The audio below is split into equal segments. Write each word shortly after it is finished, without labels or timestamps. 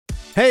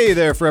Hey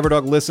there, Forever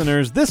Dog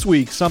listeners. This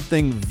week,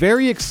 something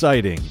very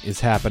exciting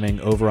is happening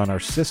over on our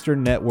sister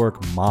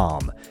network,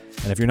 Mom.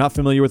 And if you're not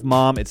familiar with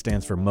Mom, it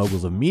stands for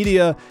Moguls of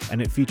Media,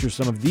 and it features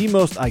some of the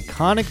most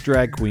iconic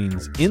drag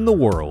queens in the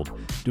world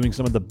doing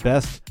some of the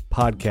best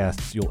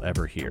podcasts you'll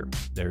ever hear.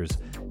 There's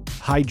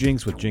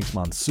Hijinks with Jinx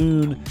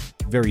Monsoon,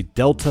 Very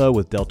Delta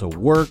with Delta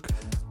Work,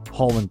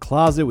 Hall and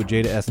Closet with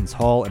Jada Essence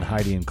Hall and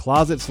Heidi in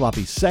Closet,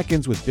 Sloppy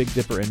Seconds with Big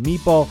Dipper and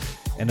Meatball,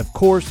 and of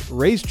course,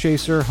 Race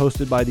Chaser,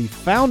 hosted by the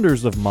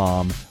founders of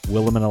Mom,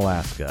 Willem and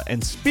Alaska.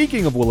 And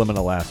speaking of Willem and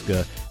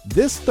Alaska,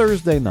 this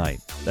Thursday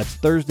night, that's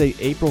Thursday,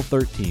 April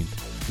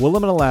 13th,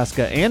 Willem and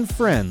Alaska and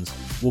friends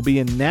will be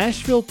in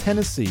Nashville,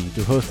 Tennessee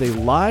to host a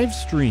live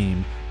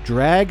stream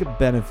drag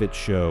benefit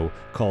show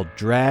called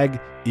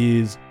Drag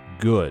is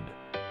Good.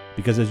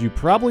 Because as you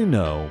probably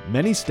know,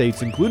 many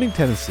states, including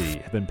Tennessee,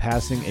 have been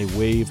passing a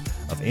wave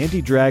of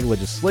anti-drag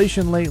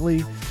legislation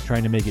lately,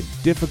 trying to make it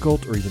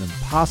difficult or even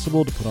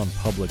impossible to put on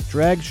public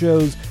drag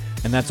shows,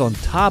 and that's on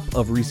top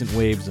of recent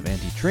waves of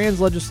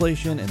anti-trans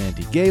legislation and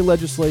anti-gay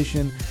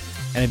legislation.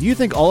 And if you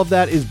think all of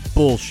that is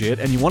bullshit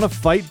and you want to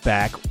fight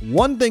back,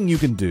 one thing you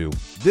can do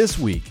this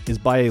week is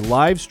buy a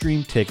live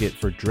stream ticket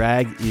for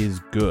Drag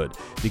is Good,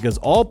 because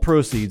all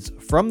proceeds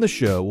from the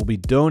show will be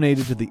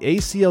donated to the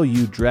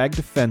ACLU Drag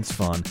Defense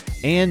Fund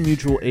and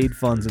mutual aid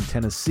funds in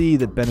Tennessee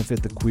that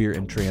benefit the queer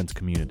and trans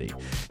community.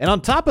 And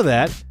on top of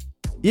that,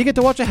 you get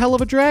to watch a hell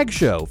of a drag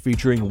show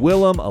featuring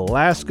Willem,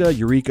 Alaska,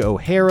 Eureka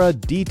O'Hara,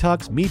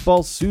 Detox,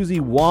 Meatball, Susie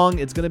Wong.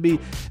 It's going to be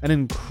an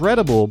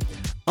incredible,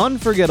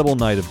 unforgettable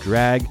night of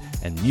drag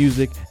and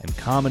music and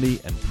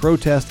comedy and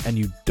protest, and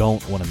you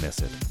don't want to miss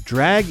it.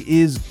 Drag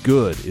is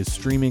Good is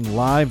streaming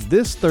live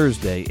this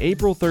Thursday,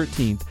 April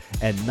 13th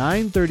at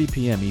 9:30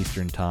 p.m.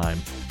 Eastern Time.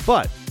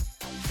 But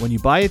when you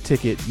buy a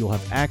ticket, you'll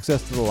have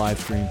access to the live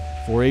stream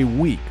for a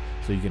week,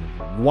 so you can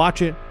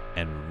watch it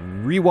and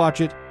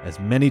rewatch it as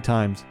many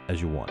times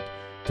as you want.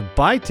 To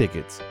buy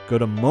tickets, go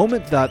to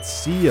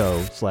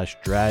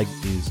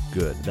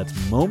moment.co/dragisgood.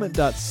 That's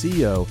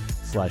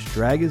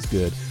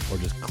moment.co/dragisgood, or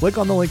just click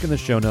on the link in the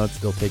show notes.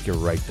 They'll take you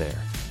right there.